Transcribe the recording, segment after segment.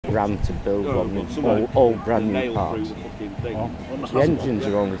grand to build one with all brand new parts. The engines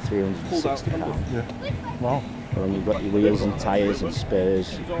are only £360. Yeah. Wow. And you've got your wheels and tyres and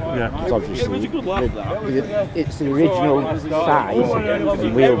spares. Yeah. It's obviously it's the original size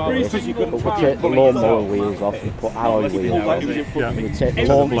and wheelbase, but we take the lawnmower wheels off and put alloy wheels on. Yeah. And we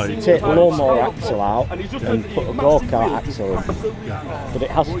take the lawnmower axle out and put a go-kart axle in. Yeah. But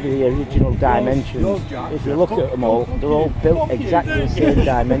it has to be the original dimensions. If you look at them all, they're all built exactly the same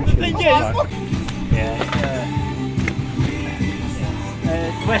dimensions.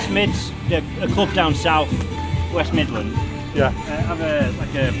 West Mids, a club down south, West Midland. Yeah. Have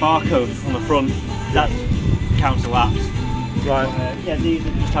like a barcode on the front that counts the laps. Right. Yeah, these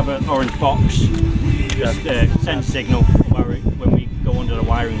just have an orange box. Just send signal when we go under the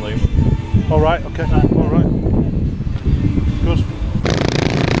wiring loom. All right. Okay. All right. Good.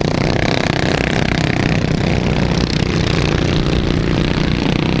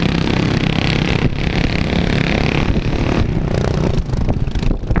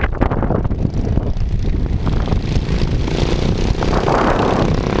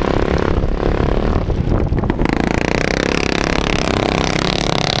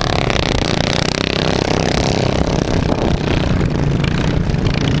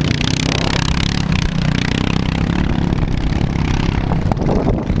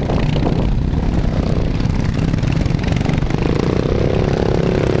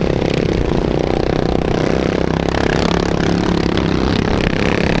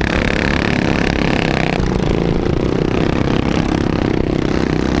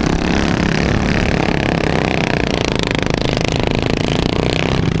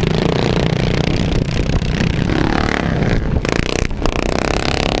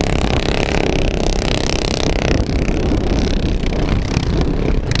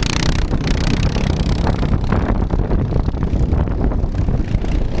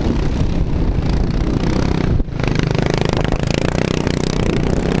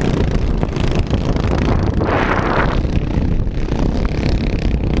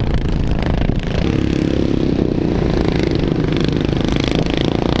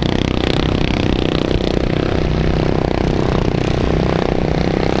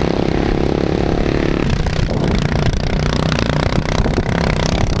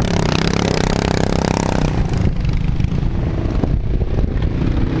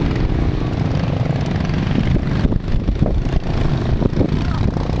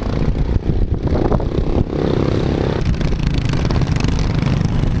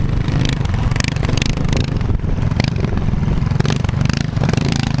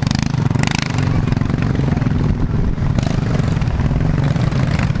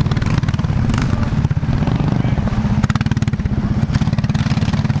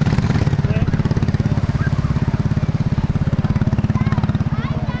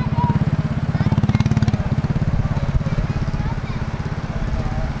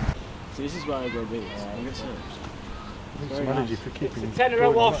 This is where I go big. It's an energy for keeping it's a tenner a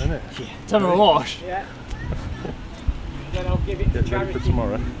wash. Isn't it? Yeah. Tenner a wash? Yeah. Then I'll give it to Get charity. ready for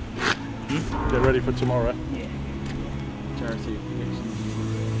tomorrow. Get ready for tomorrow. Yeah. Charity fixing.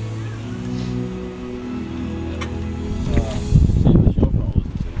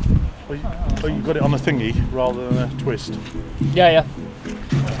 Oh, you got it on a thingy rather than a twist. Yeah.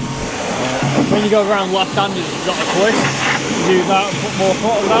 When you go around left-handed, you've got a twist. You do that and put more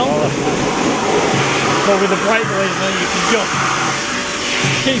throttle down. So with the brake release, you can just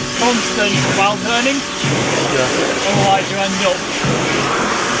keep constant while turning. Yeah. Otherwise, you end up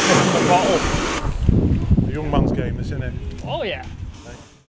pushing the throttle. A young man's game, this, isn't it? Oh yeah.